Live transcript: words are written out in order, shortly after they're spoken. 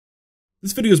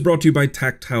This video is brought to you by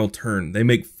Tactile Turn. They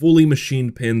make fully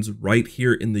machined pins right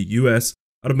here in the US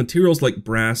out of materials like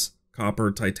brass,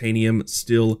 copper, titanium,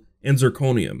 steel, and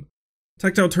zirconium.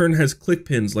 Tactile Turn has click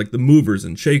pins like the movers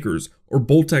and shakers, or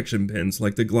bolt action pins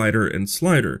like the glider and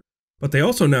slider, but they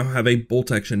also now have a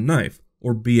bolt action knife,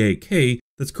 or BAK,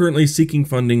 that's currently seeking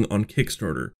funding on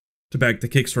Kickstarter. To back the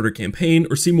Kickstarter campaign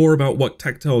or see more about what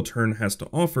Tactile Turn has to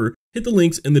offer, hit the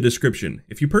links in the description.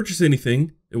 If you purchase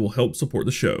anything, it will help support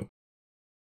the show.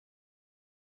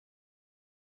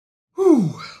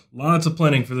 Whew, lots of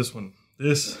planning for this one.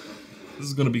 This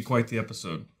is going to be quite the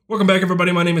episode. Welcome back,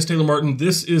 everybody. My name is Taylor Martin.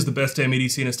 This is the Best Damn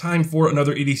EDC, and it's time for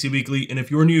another EDC Weekly. And if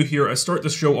you're new here, I start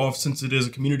this show off, since it is a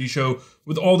community show,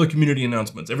 with all the community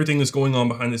announcements, everything that's going on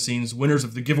behind the scenes, winners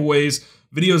of the giveaways,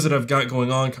 videos that I've got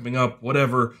going on, coming up,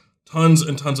 whatever. Tons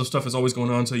and tons of stuff is always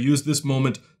going on, so I use this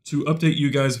moment to update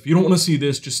you guys. If you don't want to see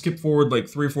this, just skip forward like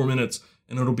 3 or 4 minutes,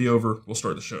 and it'll be over. We'll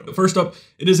start the show. But first up,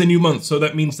 it is a new month, so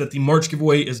that means that the March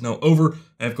giveaway is now over.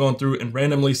 I have gone through and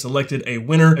randomly selected a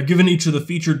winner. I've given each of the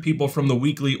featured people from the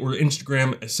weekly or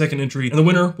Instagram a second entry, and the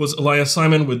winner was Elias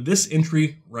Simon with this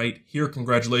entry right here.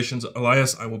 Congratulations,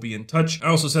 Elias. I will be in touch. I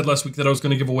also said last week that I was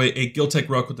going to give away a Giltech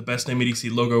Ruck with the Best Damn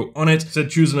EDC logo on it. Said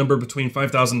choose a number between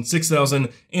 5,000 and 6,000,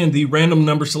 and the random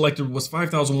number selected was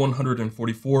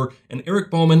 5,144, and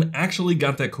Eric Ballman actually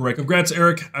got that correct. Congrats,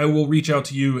 Eric. I will reach out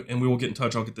to you and we will get in touch.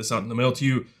 I'll get this out in the mail to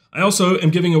you. I also am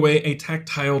giving away a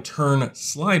Tactile Turn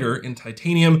slider in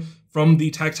titanium from the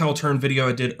Tactile Turn video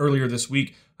I did earlier this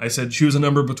week. I said choose a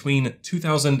number between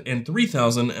 2,000 and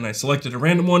 3,000, and I selected a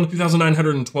random one.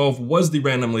 2,912 was the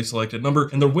randomly selected number,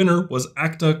 and the winner was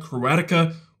Acta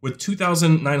Croatica with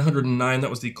 2,909. That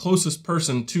was the closest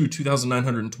person to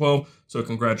 2,912, so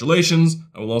congratulations.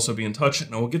 I will also be in touch,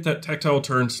 and I will get that Tactile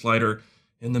Turn slider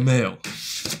in the mail.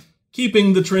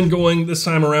 Keeping the trend going, this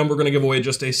time around, we're going to give away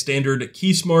just a standard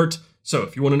KeySmart. So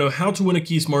if you want to know how to win a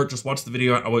KeySmart, just watch the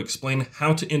video. I will explain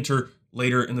how to enter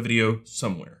later in the video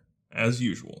somewhere, as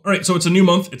usual. All right, so it's a new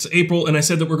month. It's April, and I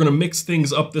said that we're going to mix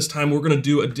things up this time. We're going to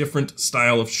do a different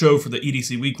style of show for the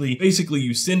EDC Weekly. Basically,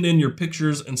 you send in your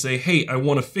pictures and say, hey, I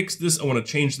want to fix this. I want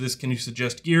to change this. Can you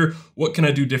suggest gear? What can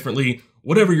I do differently?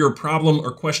 Whatever your problem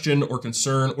or question or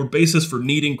concern or basis for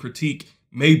needing critique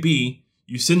may be,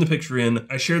 you send the picture in,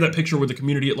 I share that picture with the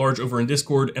community at large over in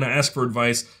Discord, and I ask for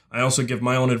advice. I also give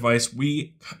my own advice.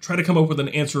 We try to come up with an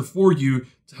answer for you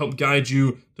to help guide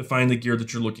you to find the gear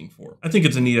that you're looking for. I think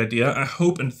it's a neat idea. I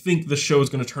hope and think this show is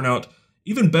going to turn out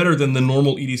even better than the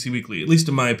normal EDC Weekly, at least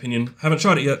in my opinion. I haven't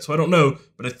shot it yet, so I don't know,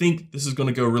 but I think this is going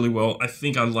to go really well. I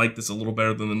think I like this a little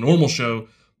better than the normal show,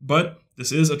 but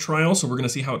this is a trial, so we're going to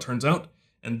see how it turns out.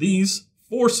 And these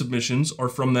 4 submissions are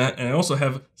from that, and I also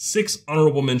have 6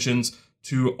 honorable mentions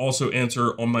to also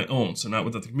answer on my own. So not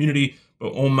with the community,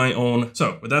 but on my own.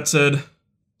 So with that said,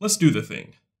 let's do the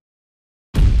thing.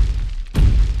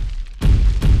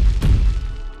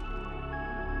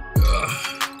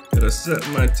 Gotta set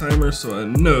my timer so I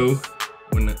know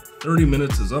when 30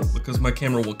 minutes is up, because my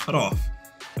camera will cut off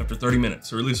after 30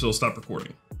 minutes, or at least it'll stop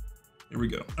recording. Here we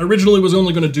go. I originally was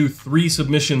only going to do 3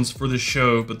 submissions for this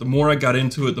show, but the more I got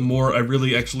into it, the more I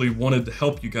really actually wanted to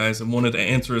help you guys and wanted to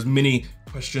answer as many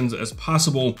questions as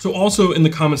possible. So also in the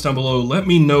comments down below, let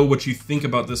me know what you think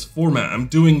about this format. I'm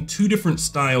doing 2 different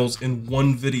styles in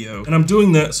one video, and I'm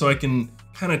doing that so I can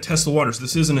kind of test the waters.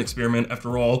 This is an experiment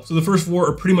after all. So the first 4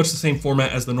 are pretty much the same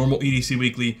format as the normal EDC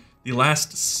Weekly. The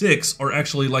last 6 are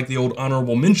actually like the old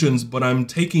honorable mentions, but I'm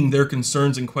taking their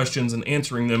concerns and questions and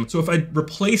answering them. So if I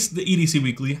replace the EDC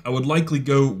Weekly, I would likely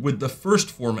go with the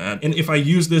first format. And if I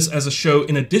use this as a show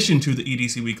in addition to the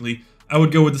EDC Weekly, I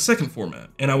would go with the second format.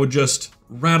 And I would just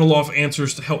rattle off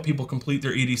answers to help people complete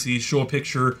their EDCs, show a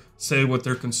picture, say what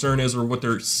their concern is or what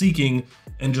they're seeking,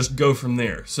 and just go from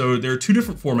there. So there are 2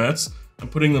 different formats. I'm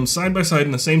putting them side by side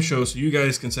in the same show so you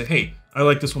guys can say, hey, I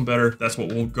like this one better. That's what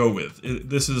we'll go with.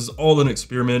 This is all an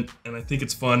experiment, and I think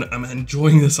it's fun. I'm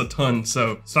enjoying this a ton,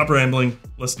 so stop rambling.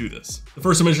 Let's do this. The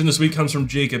first submission this week comes from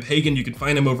Jacob Hagan. You can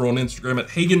find him over on Instagram at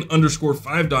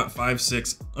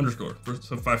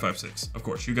Hagan_5.56_556. Of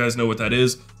course, you guys know what that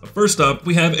is. But first up,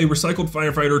 we have a recycled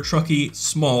firefighter Truckee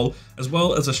Small, as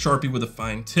well as a Sharpie with a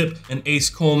fine tip, an Ace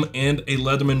comb, and a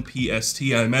Leatherman PST.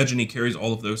 I imagine he carries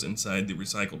all of those inside the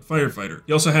recycled firefighter.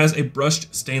 He also has a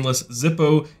brushed stainless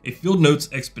Zippo, a Field Notes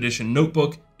Expedition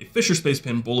notebook, a Fisher Space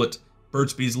Pen bullet,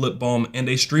 Burt's Bees lip balm, and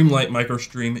a Streamlight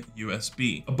MicroStream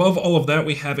USB. Above all of that,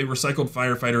 we have a recycled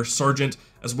firefighter Sergeant,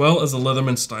 as well as a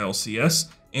Leatherman style CS,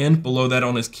 and below that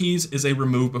on his keys is a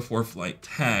remove before flight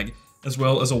tag, as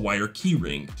well as a wire key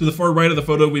ring. To the far right of the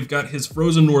photo, we've got his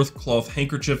Frozen North cloth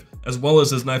handkerchief, as well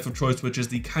as his knife of choice, which is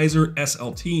the Kaiser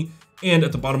SLT And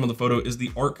at the bottom of the photo is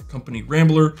the ARC Company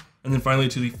Rambler. And then finally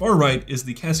to the far right is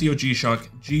the Casio G-Shock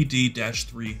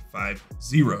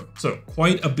GD-350. So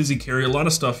quite a busy carry, a lot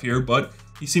of stuff here, but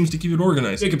he seems to keep it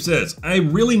organized. Jacob says, I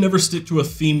really never stick to a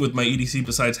theme with my EDC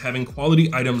besides having quality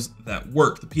items that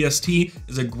work. The PST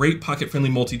is a great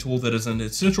pocket-friendly multi-tool that is an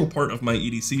essential part of my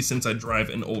EDC since I drive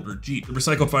an older Jeep. The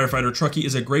Recycled Firefighter Truckee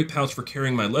is a great pouch for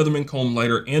carrying my Leatherman comb,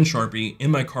 lighter, and Sharpie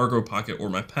in my cargo pocket or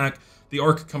my pack. The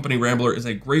ARC Company Rambler is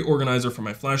a great organizer for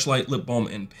my flashlight, lip balm,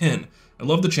 and pen. I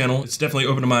love the channel. It's definitely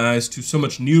opened my eyes to so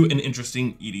much new and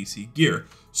interesting EDC gear.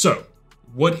 So,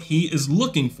 what he is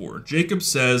looking for. Jacob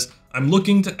says, I'm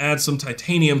looking to add some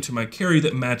titanium to my carry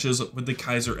that matches with the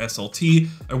Kaiser SLT.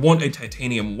 I want a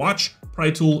titanium watch, pry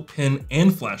tool, pen,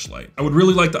 and flashlight. I would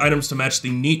really like the items to match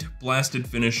the neat blasted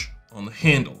finish on the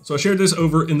handle. So I shared this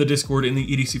over in the Discord in the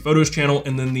EDC Photos channel,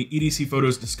 and then the EDC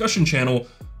Photos discussion channel.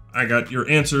 I got your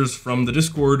answers from the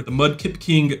Discord. The Mudkip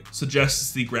King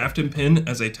suggests the Grafton pin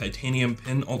as a titanium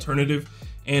pin alternative.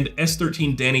 And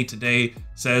S13 Danny today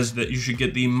says that you should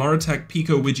get the Maratec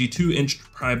Pico Widgie 2-inch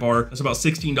pry bar. That's about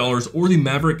 $16, or the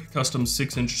Maverick Custom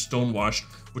 6-inch Stonewash,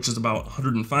 which is about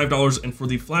 $105. And for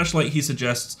the flashlight, he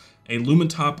suggests a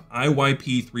Lumentop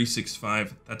IYP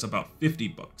 365. That's about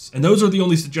 $50. And those are the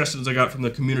only suggestions I got from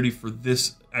the community for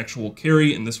this actual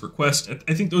carry and this request.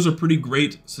 I think those are pretty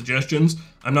great suggestions.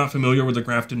 I'm not familiar with the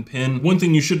Grafton pin. One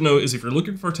thing you should know is if you're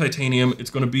looking for titanium, it's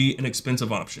going to be an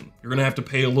expensive option. You're going to have to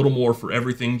pay a little more for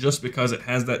everything just because it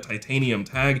has that titanium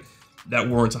tag. That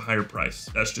warrants a higher price.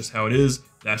 That's just how it is.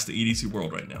 That's the EDC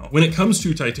world right now. When it comes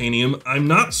to titanium, I'm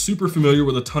not super familiar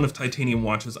with a ton of titanium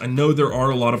watches. I know there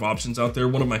are a lot of options out there.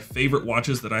 One of my favorite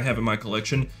watches that I have in my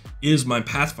collection is my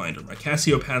Pathfinder, my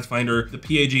Casio Pathfinder, the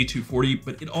PAG 240,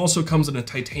 but it also comes in a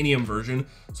titanium version.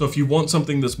 So if you want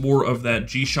something that's more of that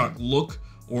G-Shock look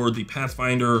or the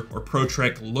Pathfinder or Pro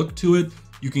Trek look to it,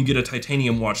 you can get a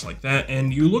titanium watch like that.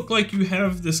 And you look like you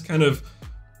have this kind of,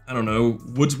 I don't know,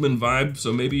 woodsman vibe,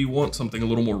 so maybe you want something a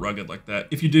little more rugged like that.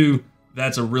 If you do,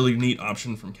 that's a really neat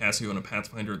option from Casio and a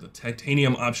Pathfinder. The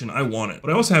titanium option, I want it.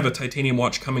 But I also have a titanium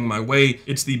watch coming my way.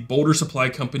 It's the Boulder Supply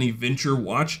Company Venture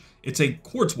watch. It's a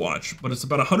quartz watch, but it's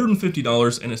about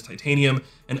 $150 and it's titanium.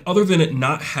 And other than it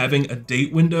not having a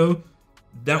date window,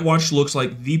 that watch looks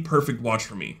like the perfect watch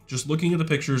for me. Just looking at the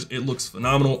pictures, it looks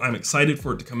phenomenal. I'm excited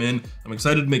for it to come in. I'm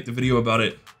excited to make the video about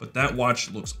it, but that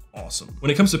watch looks awesome. When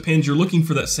it comes to pins, you're looking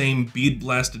for that same bead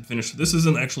blasted finish. This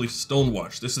isn't actually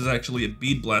stonewash. This is actually a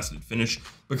bead blasted finish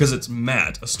because it's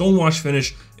matte. A stonewash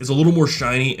finish is a little more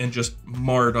shiny and just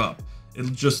marred up.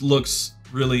 It just looks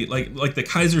really like the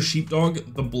Kaiser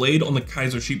Sheepdog. The blade on the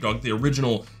Kaiser Sheepdog, the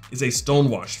original, is a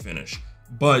stonewash finish,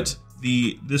 but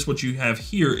this what you have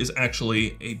here is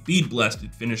actually a bead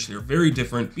blasted finish. They're very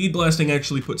different. Bead blasting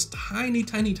actually puts tiny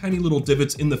little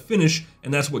divots in the finish,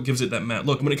 and that's what gives it that matte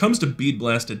look. And when it comes to bead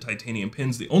blasted titanium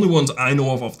pins, the only ones I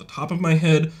know of off the top of my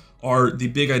head are the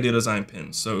Big Idea Design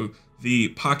pins. So the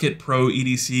Pocket Pro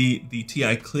EDC, the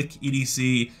TI Click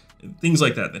EDC, things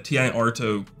like that, the TI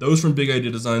Arto, those from Big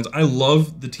Idea Designs. I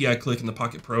love the TI Click and the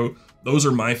Pocket Pro. Those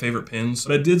are my favorite pins,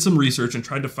 but I did some research and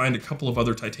tried to find a couple of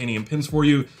other titanium pins for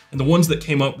you. And the ones that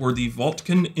came up were the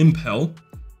Vulcan Impel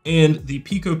and the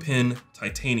Pico Pin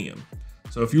Titanium.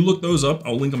 So if you look those up,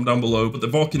 I'll link them down below, but the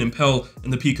Vulcan Impel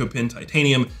and the Pico Pin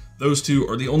Titanium, those two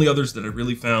are the only others that I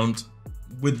really found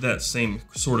with that same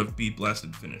sort of bead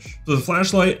blasted finish. So the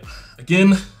flashlight,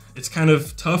 again, it's kind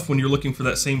of tough when you're looking for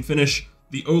that same finish.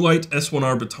 The Olight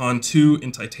S1R Baton 2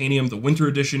 in titanium, the winter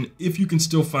edition, if you can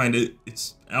still find it.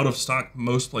 It's out of stock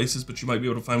most places, but you might be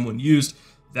able to find one used.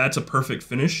 That's a perfect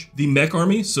finish. The Mech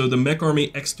Army, so the Mech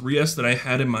Army X3S that I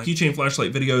had in my keychain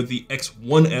flashlight video, the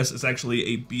X1S is actually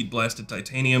a bead blasted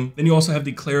titanium. Then you also have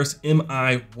the Claris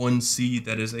MI1C,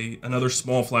 that is another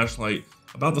small flashlight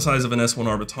about the size of an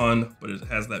S1R Baton, but it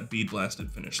has that bead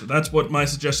blasted finish. So that's what my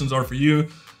suggestions are for you.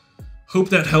 Hope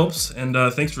that helps, and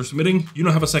thanks for submitting. You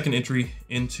now have a second entry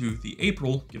into the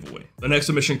April giveaway. The next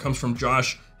submission comes from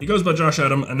Josh. He goes by Josh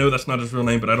Adam. I know that's not his real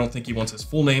name, but I don't think he wants his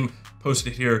full name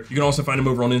posted here. You can also find him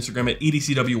over on Instagram at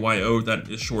EDCWYO. That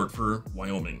is short for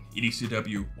Wyoming.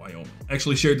 EDCW Wyoming. I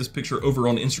actually shared this picture over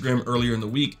on Instagram earlier in the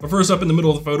week. But first up in the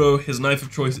middle of the photo, his knife of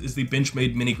choice is the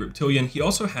Benchmade Mini Griptilian. He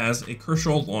also has a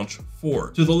Kershaw Launch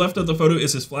 4. To the left of the photo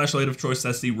is his flashlight of choice.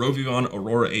 That's the Rovivon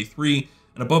Aurora A3.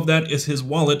 And above that is his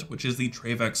wallet, which is the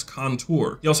Travex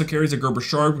Contour. He also carries a Gerber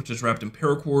Shard, which is wrapped in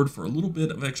paracord for a little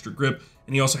bit of extra grip.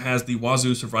 And he also has the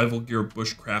Wazoo Survival Gear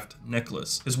Bushcraft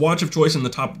necklace. His watch of choice in the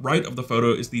top right of the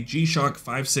photo is the G-Shock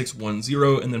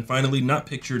 5610. And then finally, not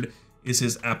pictured, is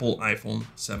his Apple iPhone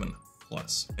 7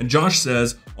 And Josh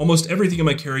says, almost everything in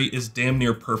my carry is damn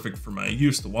near perfect for my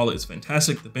use. The wallet is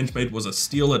fantastic. The Benchmade was a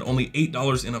steal at only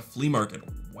 $8 in a flea market.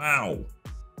 Wow.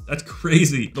 That's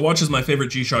crazy. The watch is my favorite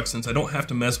G-Shock since I don't have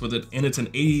to mess with it, and it's an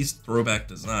 80s throwback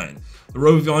design. The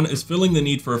Rovivon is filling the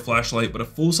need for a flashlight, but a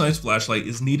full-size flashlight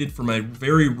is needed for my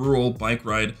very rural bike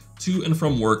ride to and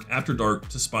from work after dark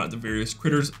to spot the various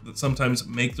critters that sometimes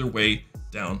make their way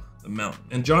down the mountain.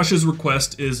 And Josh's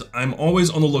request is, I'm always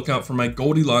on the lookout for my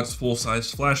Goldilocks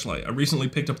full-size flashlight. I recently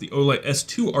picked up the Olight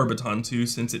S2 Arbiton 2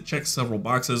 since it checks several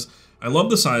boxes. I love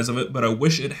the size of it, but I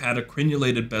wish it had a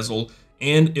crenulated bezel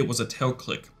and it was a tail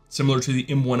click, similar to the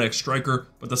M1X Striker,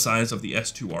 but the size of the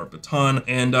S2R Baton.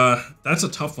 And that's a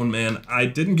tough one, man. I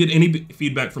didn't get any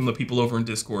feedback from the people over in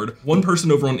Discord. One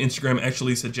person over on Instagram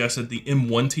actually suggested the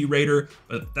M1T Raider,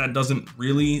 but that doesn't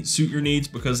really suit your needs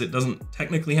because it doesn't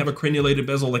technically have a crenulated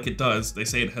bezel like it does. They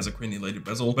say it has a crenulated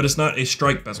bezel, but it's not a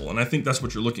strike bezel. And I think that's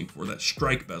what you're looking for, that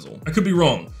strike bezel. I could be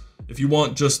wrong. If you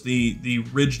want just the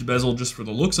ridged bezel just for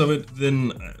the looks of it,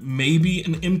 then maybe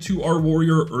an M2R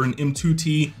Warrior or an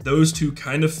M2T. Those two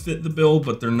kind of fit the bill,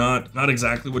 but they're not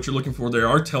exactly what you're looking for. They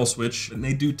are tail switch, and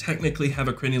they do technically have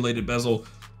a crenulated bezel,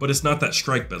 but it's not that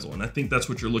strike bezel, and I think that's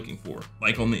what you're looking for,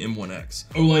 like on the M1X.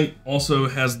 Olight also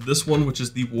has this one, which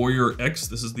is the Warrior X.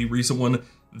 This is the recent one.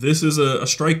 This is a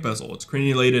strike bezel. It's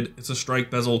crenulated, it's a strike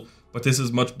bezel, but this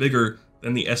is much bigger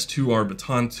than the S2R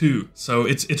Baton 2. So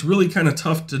it's really kind of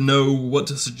tough to know what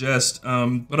to suggest,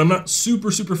 but I'm not super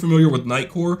familiar with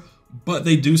Nitecore, but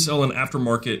they do sell an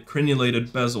aftermarket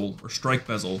crenulated bezel or strike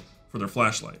bezel for their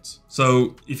flashlights.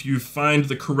 So if you find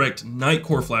the correct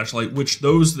Nitecore flashlight, which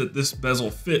those that this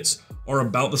bezel fits are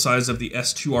about the size of the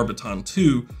S2R Baton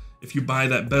 2, if you buy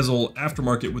that bezel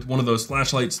aftermarket with one of those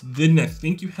flashlights, then I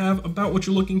think you have about what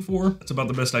you're looking for. That's about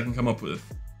the best I can come up with.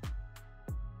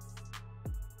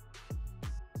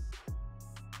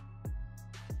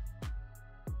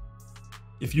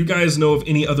 If you guys know of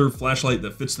any other flashlight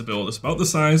that fits the bill, it's about the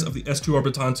size of the S2R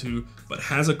Baton 2, but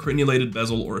has a crenulated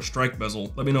bezel or a strike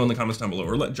bezel, let me know in the comments down below,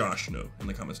 or let Josh know in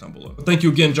the comments down below. But thank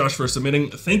you again, Josh, for submitting.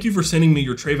 Thank you for sending me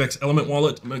your Travex Element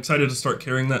wallet. I'm excited to start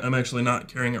carrying that. I'm actually not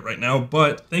carrying it right now,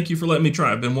 but thank you for letting me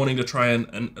try. I've been wanting to try a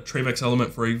Travex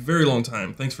Element for a very long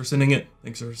time. Thanks for sending it.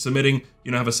 Thanks for submitting.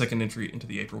 You now have a second entry into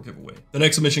the April giveaway. The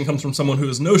next submission comes from someone who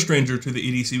is no stranger to the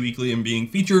EDC Weekly and being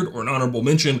featured or an honorable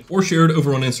mention or shared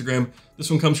over on Instagram. This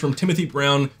one comes from Timothy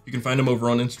Brown. You can find him over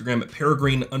on Instagram at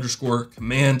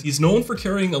peregrine_command. He's known for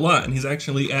carrying a lot, and he's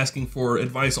actually asking for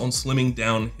advice on slimming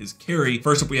down his carry.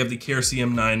 First up, we have the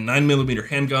KRCM 9mm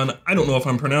handgun. I don't know if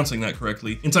I'm pronouncing that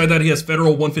correctly. Inside that, he has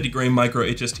Federal 150 grain micro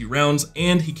HST rounds,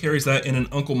 and he carries that in an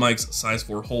Uncle Mike's size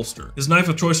 4 holster. His knife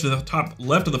of choice to the top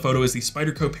left of the photo is the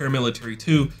Spyderco Paramilitary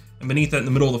 2, and beneath that in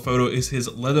the middle of the photo is his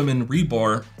Leatherman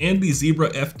rebar and the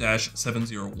Zebra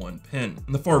F-701 pen.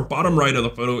 In the far bottom right of the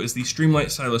photo is the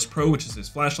Streamlight Stylus Pro, which is his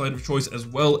flashlight of choice, as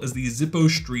well as the Zippo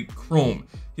Street Chrome.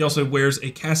 He also wears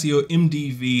a Casio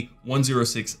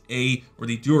MDV-106A, or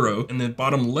the Duro, and the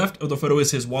bottom left of the photo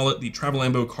is his wallet, the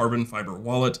Travelambo carbon fiber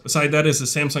wallet. Beside that is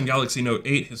his Samsung Galaxy Note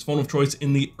 8, his phone of choice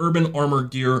in the Urban Armor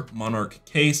Gear Monarch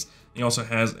case. He also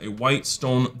has a white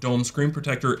stone dome screen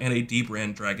protector and a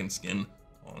D-brand dragon skin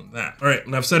on that. All right,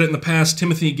 and I've said it in the past,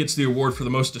 Timothy gets the award for the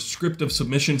most descriptive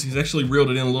submissions. He's actually reeled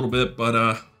it in a little bit,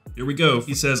 but here we go.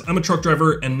 He says, I'm a truck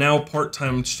driver and now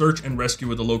part-time search and rescue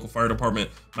with the local fire department.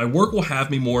 My work will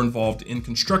have me more involved in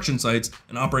construction sites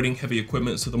and operating heavy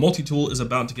equipment, so the multi-tool is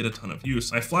about to get a ton of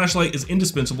use. My flashlight is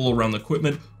indispensable around the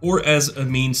equipment or as a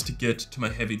means to get to my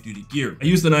heavy-duty gear. I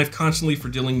use the knife constantly for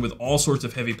dealing with all sorts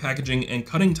of heavy packaging and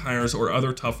cutting tires or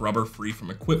other tough rubber free from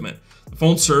equipment. The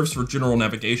phone serves for general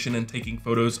navigation and taking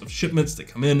photos of shipments that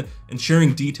come in and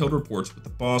sharing detailed reports with the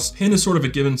boss. Pen is sort of a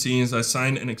given seeing as I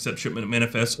sign and accept shipment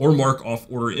manifests or mark off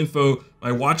order info.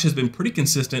 My watch has been pretty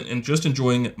consistent and just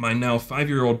enjoying my now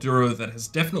 5-year-old Duro that has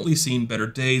definitely seen better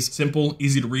days. Simple,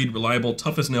 easy to read, reliable,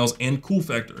 tough as nails, and cool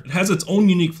factor. It has its own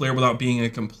unique flair without being a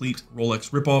complete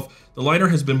Rolex ripoff. The lighter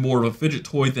has been more of a fidget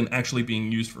toy than actually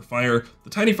being used for fire.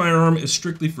 The tiny firearm is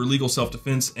strictly for legal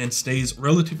self-defense and stays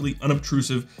relatively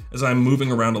unobtrusive as I'm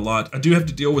moving around a lot. I do have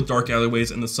to deal with dark alleyways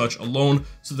and the such alone,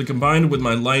 so the combined with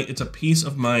my light, it's a peace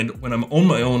of mind when I'm on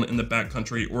my own in the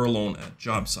backcountry or alone at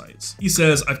job sites. He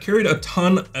says, I've carried a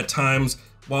ton at times.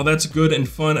 While that's good and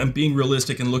fun, I'm being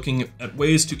realistic and looking at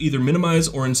ways to either minimize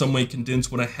or in some way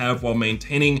condense what I have while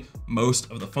maintaining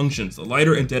most of the functions. The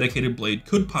lighter and dedicated blade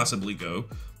could possibly go,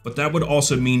 but that would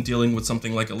also mean dealing with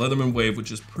something like a Leatherman Wave,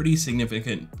 which is pretty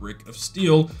significant brick of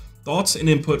steel. Thoughts and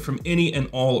input from any and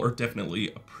all are definitely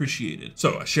appreciated.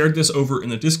 So I shared this over in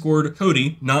the Discord.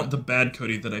 Cody, not the bad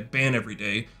Cody that I ban every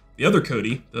day, the other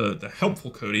Cody, the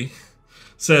helpful Cody,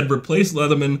 said replace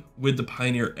Leatherman with the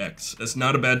Pioneer X. That's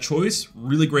not a bad choice.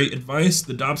 Really great advice.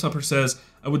 The Dobshopper says,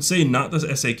 I would say not the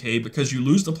SAK because you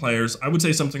lose the pliers. I would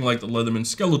say something like the Leatherman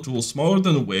Skeletal, smaller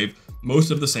than the Wave,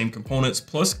 most of the same components,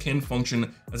 plus can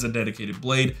function as a dedicated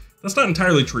blade. That's not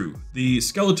entirely true. The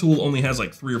Skeletal only has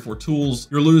like 3 or 4 tools.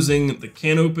 You're losing the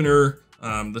can opener,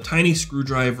 the tiny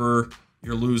screwdriver,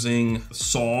 you're losing the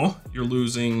saw, you're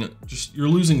losing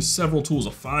several tools,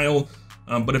 a file.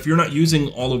 But if you're not using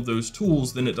all of those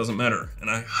tools, then it doesn't matter. And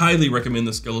I highly recommend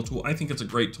the Skeletal. I think it's a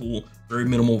great tool, very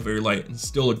minimal, very light, and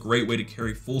still a great way to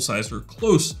carry full-size or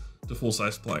close to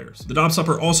full-size pliers. The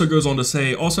Dobshopper also goes on to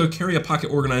say, also carry a pocket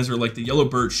organizer like the Yellow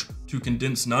Birch to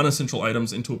condense non-essential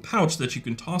items into a pouch that you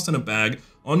can toss in a bag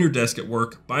on your desk at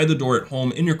work, by the door at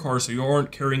home, in your car, so you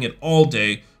aren't carrying it all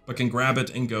day, but can grab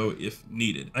it and go if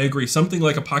needed. I agree, something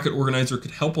like a pocket organizer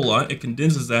could help a lot. It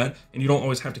condenses that, and you don't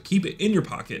always have to keep it in your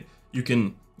pocket. You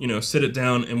can, sit it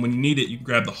down, and when you need it, you can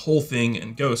grab the whole thing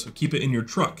and go. So keep it in your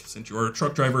truck. Since you are a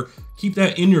truck driver, keep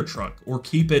that in your truck, or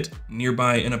keep it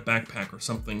nearby in a backpack or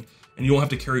something, and you won't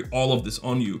have to carry all of this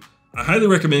on you. I highly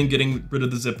recommend getting rid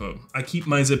of the Zippo. I keep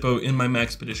my Zippo in my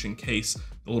Maxpedition case,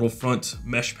 the little front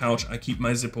mesh pouch. I keep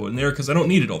my Zippo in there because I don't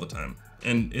need it all the time.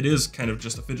 And it is kind of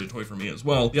just a fidget toy for me as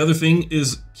well. The other thing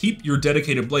is keep your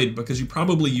dedicated blade because you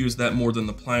probably use that more than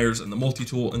the pliers and the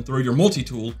multi-tool, and throw your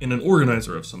multi-tool in an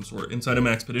organizer of some sort inside a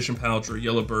Maxpedition pouch or a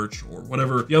Yellow Birch or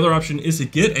whatever. The other option is to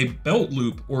get a belt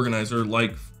loop organizer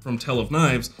like from Tale of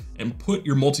Knives and put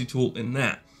your multi-tool in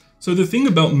that. So the thing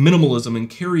about minimalism and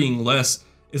carrying less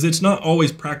is it's not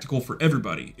always practical for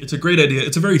everybody. It's a great idea.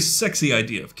 It's a very sexy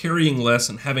idea of carrying less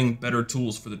and having better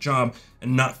tools for the job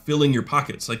and not filling your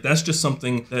pockets. Like, that's just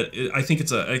something that I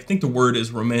think the word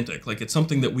is romantic. Like, it's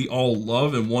something that we all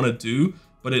love and want to do,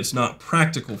 but it's not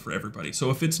practical for everybody.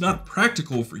 So if it's not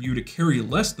practical for you to carry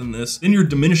less than this, then you're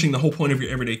diminishing the whole point of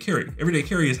your everyday carry. Everyday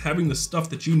carry is having the stuff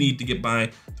that you need to get by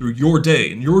through your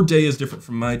day, and your day is different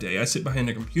from my day. I sit behind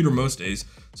a computer most days,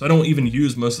 so I don't even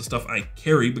use most of the stuff I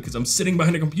carry because I'm sitting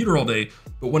behind a computer all day.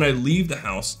 But when I leave the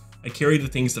house, I carry the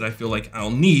things that I feel like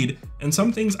I'll need, and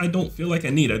some things I don't feel like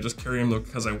I need. I just carry them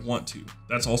because I want to.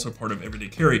 That's also part of everyday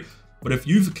carry. But if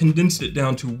you've condensed it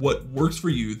down to what works for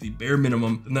you, the bare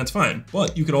minimum, then that's fine.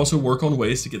 But you could also work on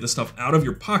ways to get this stuff out of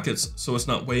your pockets so it's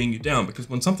not weighing you down. Because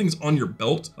when something's on your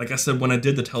belt, like I said when I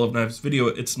did the Tale of Knives video,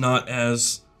 it's not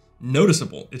as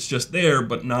noticeable. It's just there,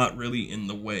 but not really in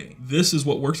the way. This is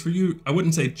what works for you. I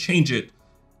wouldn't say change it.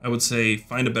 I would say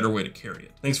find a better way to carry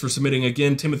it. Thanks for submitting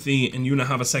again, Timothy, and you now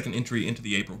have a second entry into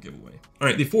the April giveaway. All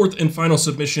right, the fourth and final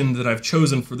submission that I've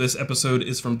chosen for this episode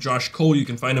is from Josh Cole. You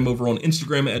can find him over on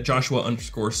Instagram at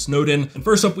Joshua_Snowden. And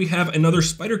first up, we have another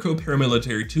Spyderco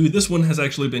Paramilitary 2. This one has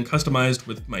actually been customized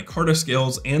with micarta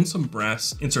scales and some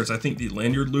brass inserts. I think the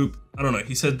lanyard loop, I don't know,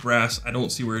 he said brass. I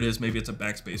don't see where it is. Maybe it's a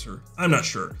backspacer. I'm not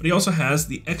sure. But he also has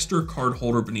the extra card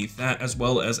holder beneath that, as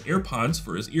well as AirPods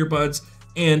for his earbuds,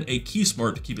 and a key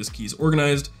smart to keep his keys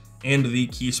organized, and the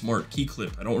Key Smart key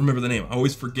clip. I don't remember the name. I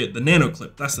always forget. The Nano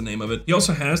Clip, that's the name of it. He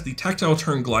also has the tactile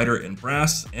turn glider in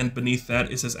brass, and beneath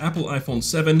that is his Apple iPhone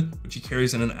 7, which he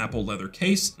carries in an Apple leather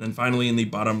case. And then finally, in the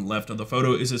bottom left of the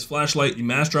photo is his flashlight, the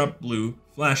Massdrop Blue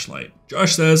flashlight.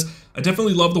 Josh says, I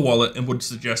definitely love the wallet and would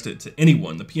suggest it to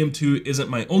anyone. The PM2 isn't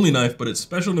my only knife, but it's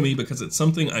special to me because it's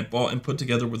something I bought and put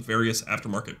together with various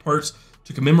aftermarket parts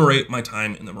to commemorate my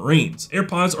time in the Marines.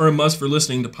 AirPods are a must for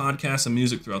listening to podcasts and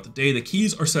music throughout the day. The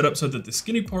keys are set up so that the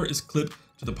skinny part is clipped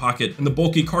to the pocket, and the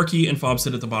bulky car key and fob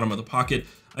sit at the bottom of the pocket.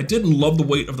 I didn't love the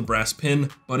weight of the brass pin,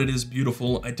 but it is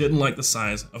beautiful. I didn't like the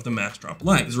size of the Massdrop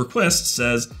light. His request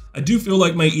says, I do feel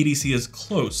like my EDC is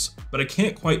close, but I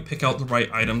can't quite pick out the right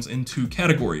items in 2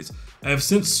 categories. I have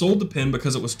since sold the pin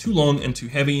because it was too long and too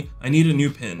heavy. I need a new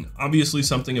pin, obviously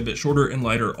something a bit shorter and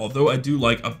lighter, although I do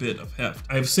like a bit of heft.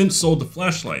 I have since sold the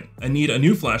flashlight. I need a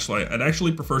new flashlight. I'd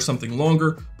actually prefer something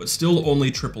longer, but still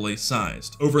only AAA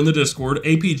sized. Over in the Discord,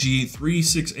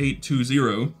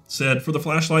 APG36820 said, for the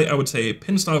flashlight, I would say a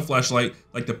pin style flashlight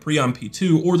like the Preon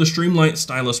P2 or the Streamlight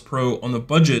Stylus Pro on the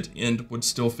budget end would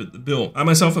still fit the bill. I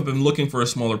myself have been looking for a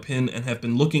smaller pin and have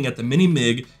been looking at the Mini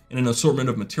MIG in an assortment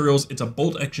of materials. It's a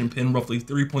bolt action pin, roughly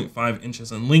 3.5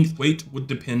 inches in length. Weight would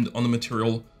depend on the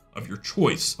material of your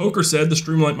choice. Poker said the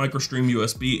Streamlight MicroStream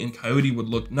USB and Coyote would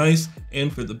look nice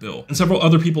and fit the bill. And several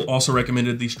other people also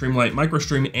recommended the Streamlight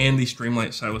MicroStream and the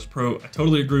Streamlight Stylus Pro. I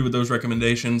totally agree with those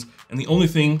recommendations. And the only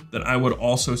thing that I would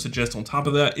also suggest on top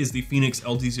of that is the Phoenix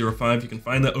LD05. You can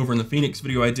find that over in the Phoenix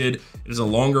video I did. It is a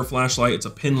longer flashlight. It's a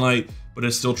pin light, but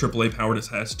it's still AAA powered. It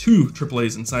has 2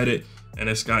 AAAs inside it, and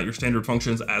it's got your standard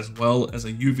functions as well as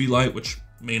a UV light, which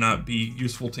may not be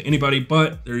useful to anybody,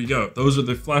 but there you go. Those are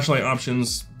the flashlight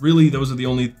options. Really, those are the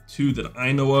only two that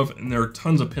I know of, and there are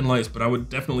tons of pin lights, but I would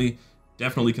definitely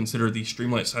consider the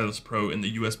Streamlight Stylus Pro in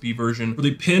the USB version. For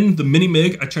the pin, the Mini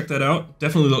Mig, I checked that out.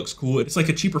 Definitely looks cool. It's like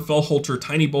a cheaper Fellholter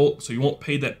tiny bolt, so you won't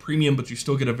pay that premium, but you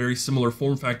still get a very similar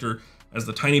form factor as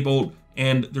the tiny bolt.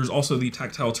 And there's also the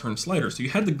tactile turn slider. So you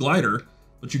had the glider,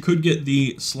 but you could get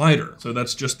the slider. So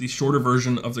that's just the shorter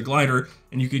version of the glider,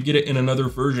 and you could get it in another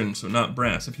version, so not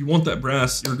brass. If you want that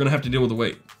brass, you're gonna have to deal with the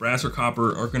weight. Brass or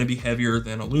copper are gonna be heavier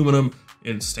than aluminum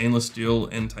and stainless steel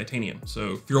and titanium.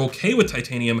 So if you're okay with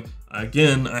titanium,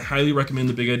 again, I highly recommend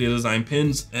the Big Idea Design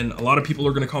pins, and a lot of people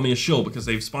are gonna call me a shill because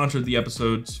they've sponsored the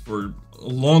episodes for a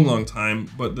long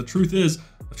time, but the truth is,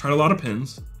 I've tried a lot of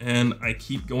pins, and I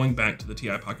keep going back to the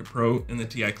TI Pocket Pro and the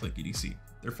TI Click EDC.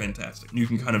 They're fantastic. You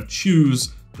can kind of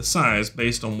choose the size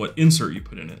based on what insert you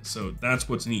put in it. So that's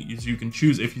what's neat, is you can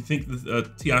choose, if you think the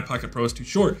TI Pocket Pro is too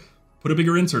short, put a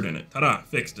bigger insert in it. Ta-da,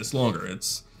 fixed, it's longer.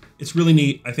 It's really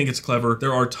neat. I think it's clever.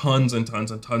 There are tons and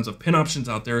tons and tons of pin options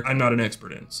out there I'm not an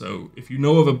expert in. So if you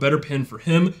know of a better pin for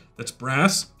him that's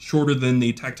brass, shorter than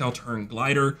the tactile turn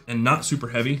glider, and not super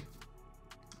heavy,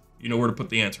 you know where to put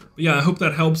the answer. But yeah, I hope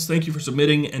that helps. Thank you for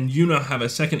submitting, and you now have a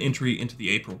second entry into the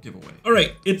April giveaway. All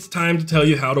right, it's time to tell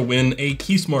you how to win a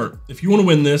KeySmart. If you want to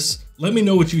win this, let me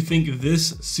know what you think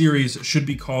this series should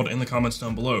be called in the comments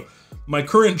down below. My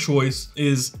current choice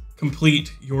is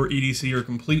Complete Your EDC or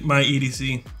Complete My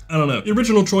EDC. I don't know. The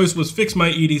original choice was Fix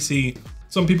My EDC.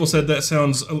 Some people said that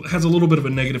has a little bit of a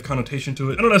negative connotation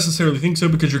to it. I don't necessarily think so,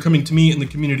 because you're coming to me in the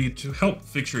community to help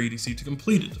fix your EDC, to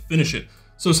complete it, to finish it.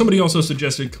 So somebody also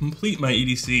suggested Complete My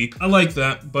EDC. I like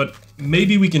that, but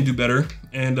maybe we can do better.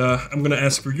 And I'm gonna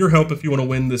ask for your help if you wanna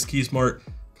win this KeySmart.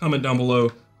 Comment down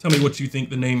below. Tell me what you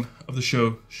think the name of the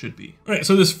show should be. All right,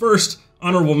 so this first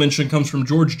honorable mention comes from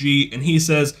George G, and he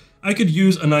says, I could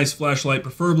use a nice flashlight,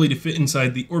 preferably to fit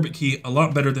inside the Orbit Key a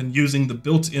lot better than using the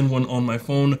built-in one on my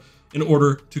phone in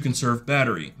order to conserve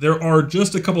battery. There are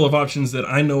just a couple of options that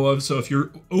I know of, so if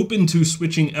you're open to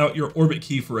switching out your Orbit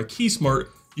Key for a KeySmart,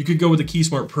 you could go with the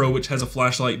KeySmart Pro, which has a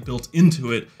flashlight built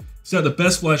into it. It's not the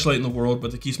best flashlight in the world,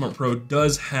 but the KeySmart Pro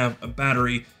does have a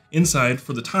battery inside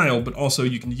for the tile, but also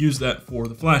you can use that for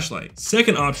the flashlight.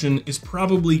 Second option is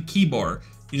probably KeyBar.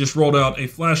 He just rolled out a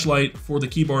flashlight for the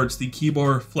KeyBar. It's the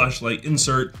KeyBar flashlight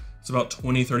insert. It's about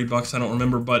 20, 30 bucks, I don't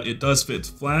remember, but it does fit. It's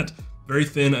flat, very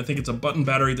thin. I think it's a button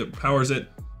battery that powers it,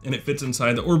 and it fits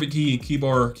inside the Orbit Key,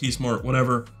 KeyBar, KeySmart,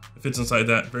 whatever. It fits inside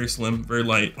that, very slim, very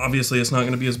light. Obviously, it's not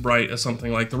gonna be as bright as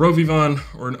something like the Rovivon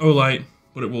or an Olight,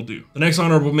 but it will do. The next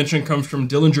honorable mention comes from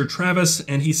Dillinger Travis,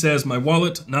 and he says, my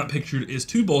wallet, not pictured, is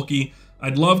too bulky.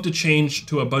 I'd love to change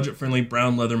to a budget-friendly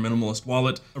brown leather minimalist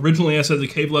wallet. Originally, I said the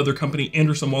Cave Leather Company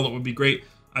Anderson wallet would be great.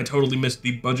 I totally missed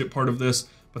the budget part of this,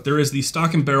 but there is the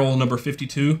Stock and Barrel number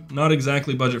 52, not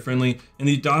exactly budget-friendly, and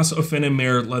the Das Offene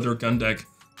Meer leather gun deck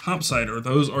topsider.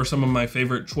 Those are some of my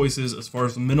favorite choices as far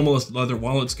as minimalist leather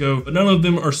wallets go, but none of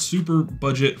them are super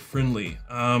budget friendly.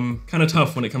 Kind of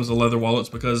tough when it comes to leather wallets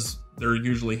because they're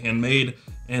usually handmade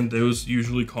and those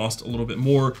usually cost a little bit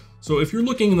more. So if you're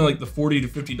looking in like the $40 to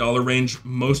 $50 range,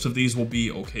 most of these will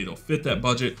be okay. They'll fit that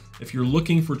budget. If you're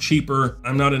looking for cheaper,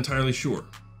 I'm not entirely sure.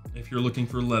 If you're looking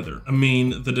for leather, I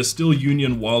mean, the Distill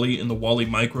Union Wally and the Wally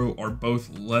Micro are both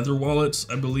leather wallets,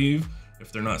 I believe.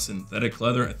 If they're not synthetic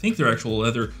leather, I think they're actual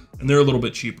leather, and they're a little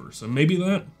bit cheaper. So maybe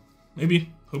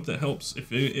hope that helps.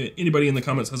 If anybody in the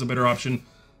comments has a better option,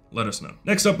 let us know.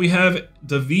 Next up, we have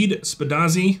David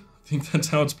Spadazzi. I think that's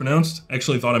how it's pronounced. I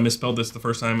actually thought I misspelled this the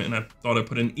first time, and I thought I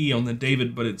put an E on the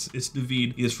David, but it's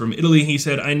David. He is from Italy. He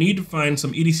said, I need to find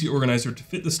some EDC organizer to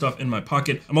fit the stuff in my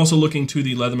pocket. I'm also looking to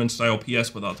the Leatherman style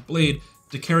PS without the blade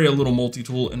to carry a little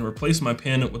multi-tool and replace my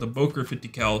pen with a Boker 50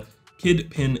 cal Kid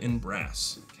Pen in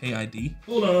brass. KID.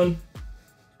 Hold on,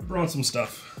 I brought some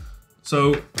stuff.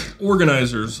 So,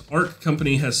 organizers. Art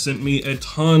Company has sent me a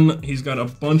ton. He's got a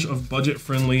bunch of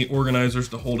budget-friendly organizers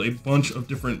to hold a bunch of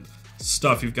different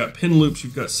stuff. You've got pin loops,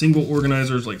 you've got single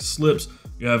organizers like slips,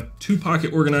 you have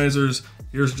 2-pocket organizers.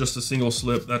 Here's just a single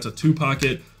slip, that's a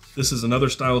 2-pocket. This is another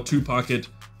style 2-pocket.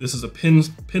 This is a pin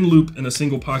loop and a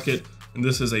single pocket. And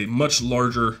this is a much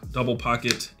larger double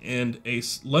pocket and a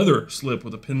leather slip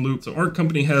with a pin loop. So Art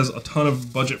Company has a ton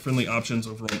of budget-friendly options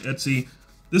over on Etsy.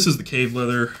 This is the Cave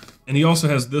Leather, and he also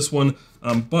has this one,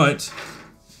 but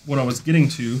what I was getting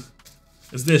to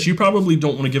is this. You probably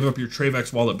don't want to give up your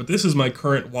Travex wallet, but this is my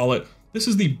current wallet. This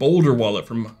is the Boulder wallet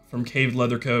from Cave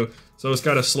Leather Co. So it's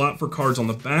got a slot for cards on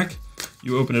the back.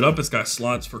 You open it up, it's got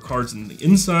slots for cards in the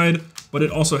inside, but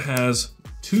it also has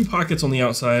 2 pockets on the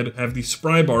outside. I have the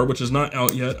Spry bar, which is not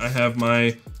out yet. I have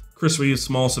my crispy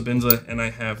small Sabenza, and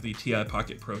I have the TI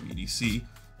Pocket Pro EDC.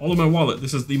 All in my wallet.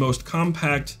 This is the most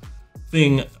compact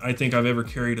thing I think I've ever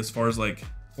carried as far as like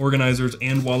organizers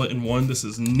and wallet in one. This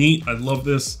is neat. I love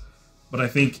this. But I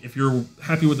think if you're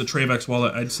happy with the Travex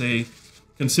wallet, I'd say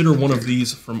consider one of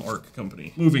these from ARC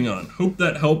Company. Moving on. Hope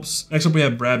that helps. Next up we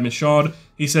have Brad Michaud.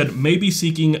 He said, maybe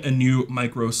seeking a new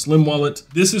micro slim wallet.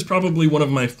 This is probably one of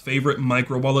my favorite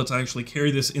micro wallets. I actually carry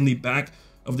this in the back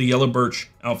of the Yellow Birch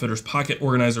Outfitters Pocket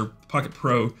Organizer Pocket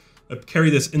Pro. I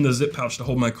carry this in the zip pouch to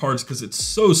hold my cards because it's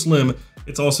so slim.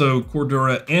 It's also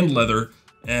Cordura and leather,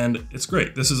 and it's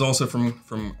great. This is also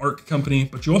from ARC Company,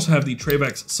 but you also have the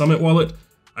Travex Summit wallet.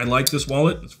 I like this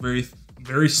wallet. It's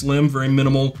very slim, very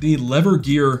minimal. The Lever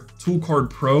Gear Tool Card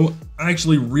Pro, I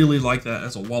actually really like that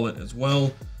as a wallet as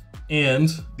well. And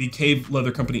the Cave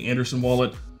Leather Company Anderson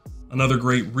wallet, another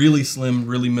great, really slim,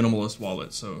 really minimalist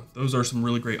wallet. So those are some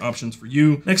really great options for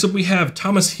you. Next up we have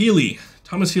Thomas Healy.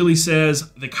 Thomas Healy says,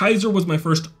 the Kaiser was my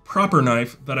first proper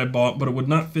knife that I bought, but it would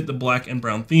not fit the black and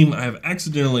brown theme I have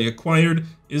accidentally acquired.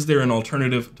 Is there an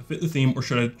alternative to fit the theme, or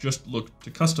should I just look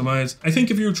to customize? I think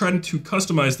if you're trying to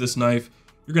customize this knife,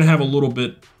 you're gonna have a little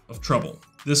bit of trouble.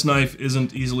 This knife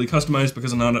isn't easily customized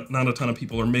because not a ton of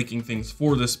people are making things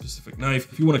for this specific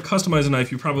knife. If you want to customize a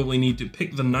knife, you probably need to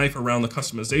pick the knife around the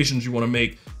customizations you want to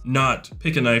make, not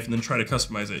pick a knife and then try to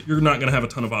customize it. You're not going to have a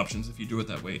ton of options if you do it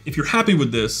that way. If you're happy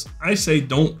with this, I say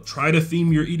don't try to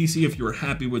theme your EDC if you're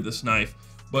happy with this knife.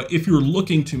 But if you're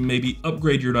looking to maybe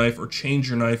upgrade your knife or change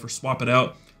your knife or swap it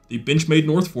out, the Benchmade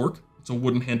North Fork, it's a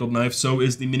wooden handled knife, so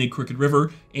is the Mini Crooked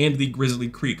River and the Grizzly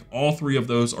Creek. All three of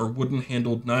those are wooden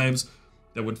handled knives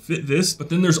that would fit this. But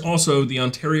then there's also the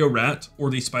Ontario Rat or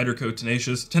the Spyderco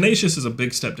Tenacious. Tenacious is a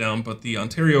big step down, but the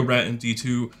Ontario Rat and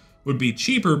D2 would be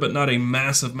cheaper, but not a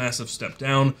massive step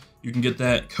down. You can get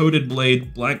that coated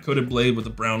blade, black coated blade with a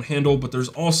brown handle, but there's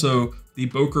also the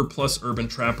Boker Plus Urban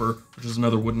Trapper, which is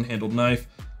another wooden handled knife.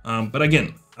 But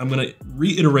again, I'm gonna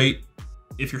reiterate,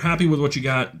 if you're happy with what you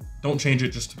got, don't change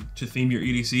it just to theme your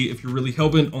EDC. If you're really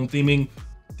hell-bent on theming,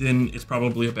 then it's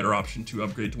probably a better option to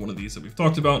upgrade to one of these that we've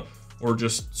talked about, or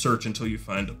just search until you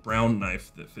find a brown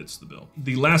knife that fits the bill.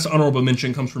 The last honorable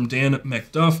mention comes from Dan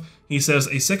MacDuff. He says,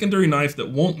 a secondary knife that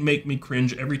won't make me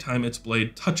cringe every time its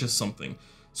blade touches something.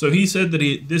 So he said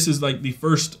that this is like the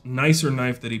first nicer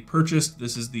knife that he purchased.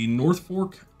 This is the North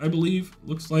Fork, I believe,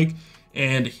 looks like.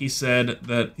 And he said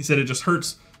it just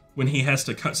hurts when he has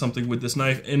to cut something with this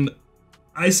knife. And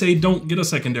I say don't get a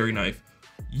secondary knife.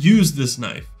 Use this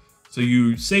knife. So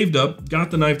you saved up,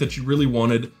 got the knife that you really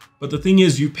wanted, but the thing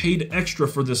is you paid extra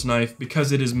for this knife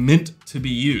because it is meant to be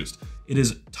used. It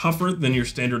is tougher than your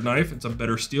standard knife. It's a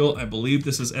better steel. I believe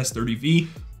this is S30V.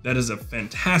 That is a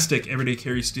fantastic everyday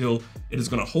carry steel. It is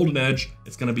gonna hold an edge.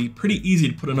 It's gonna be pretty easy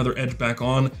to put another edge back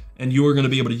on, and you are gonna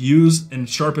be able to use and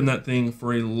sharpen that thing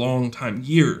for a long time,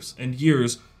 years and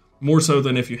years, more so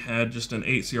than if you had just an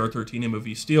 8CR13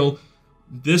 MOV steel.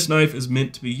 This knife is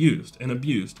meant to be used and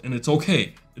abused, and it's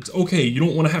okay. It's okay. You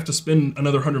don't want to have to spend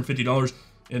another $150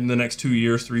 in the next 2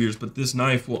 years, 3 years, but this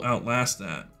knife will outlast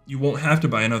that. You won't have to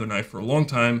buy another knife for a long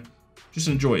time. Just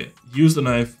enjoy it. Use the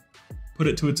knife, put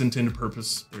it to its intended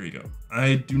purpose. There you go.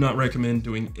 I do not recommend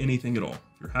doing anything at all.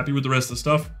 If you're happy with the rest of the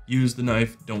stuff, use the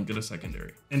knife, don't get a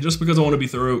secondary. And just because I want to be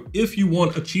thorough, if you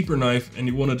want a cheaper knife and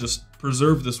you want to just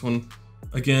preserve this one,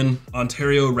 again,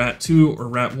 Ontario Rat 2 or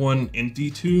Rat 1 and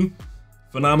D2,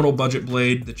 phenomenal budget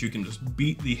blade that you can just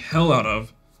beat the hell out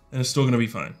of, and it's still gonna be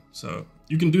fine. So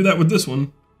you can do that with this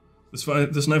one.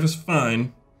 This knife is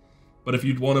fine, but if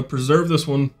you'd want to preserve this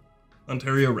one,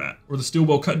 Ontario Rat or the Steel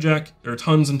Well Cut Jack, there are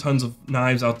tons and tons of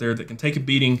knives out there that can take a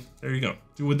beating. There you go.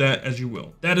 Do with that as you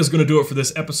will. That is going to do it for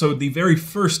this episode, the very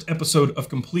first episode of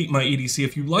Complete My EDC.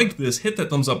 If you liked this, hit that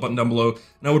thumbs up button down below,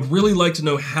 and I would really like to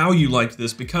know how you liked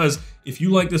this, because if you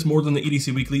like this more than the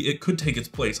EDC Weekly, it could take its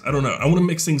place. I don't know. I want to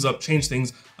mix things up, change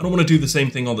things. I don't want to do the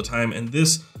same thing all the time, and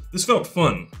this felt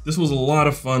fun. This was a lot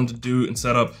of fun to do and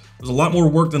set up. It was a lot more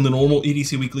work than the normal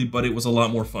EDC Weekly, but it was a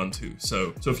lot more fun too.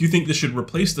 So if you think this should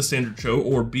replace the standard show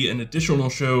or be an additional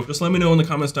show, just let me know in the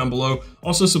comments down below.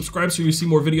 Also subscribe so you see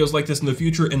more videos like this in the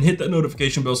future, and hit that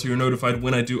notification bell so you're notified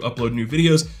when I do upload new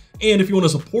videos. And if you want to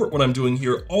support what I'm doing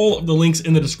here, all of the links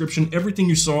in the description, everything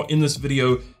you saw in this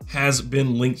video has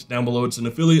been linked down below. It's an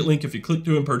affiliate link. If you click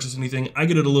to and purchase anything, I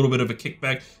get a little bit of a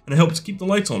kickback, and it helps keep the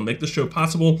lights on, make the show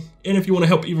possible. And if you want to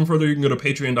help even further, you can go to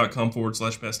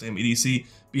patreon.com/bestdamnedc.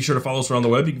 Be sure to follow us around the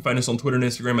web. You can find us on Twitter and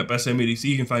Instagram at bestdamnedc.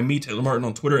 You can find me, Taylor Martin,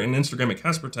 on Twitter and Instagram at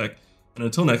CasperTech. And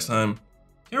until next time,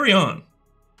 carry on.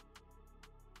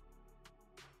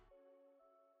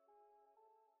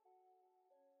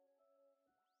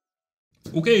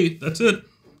 Okay, that's it.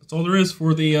 That's all there is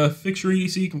for the Fix Your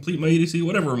EDC, Complete My EDC,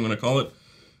 whatever I'm going to call it.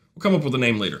 We'll come up with a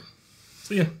name later.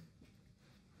 See ya.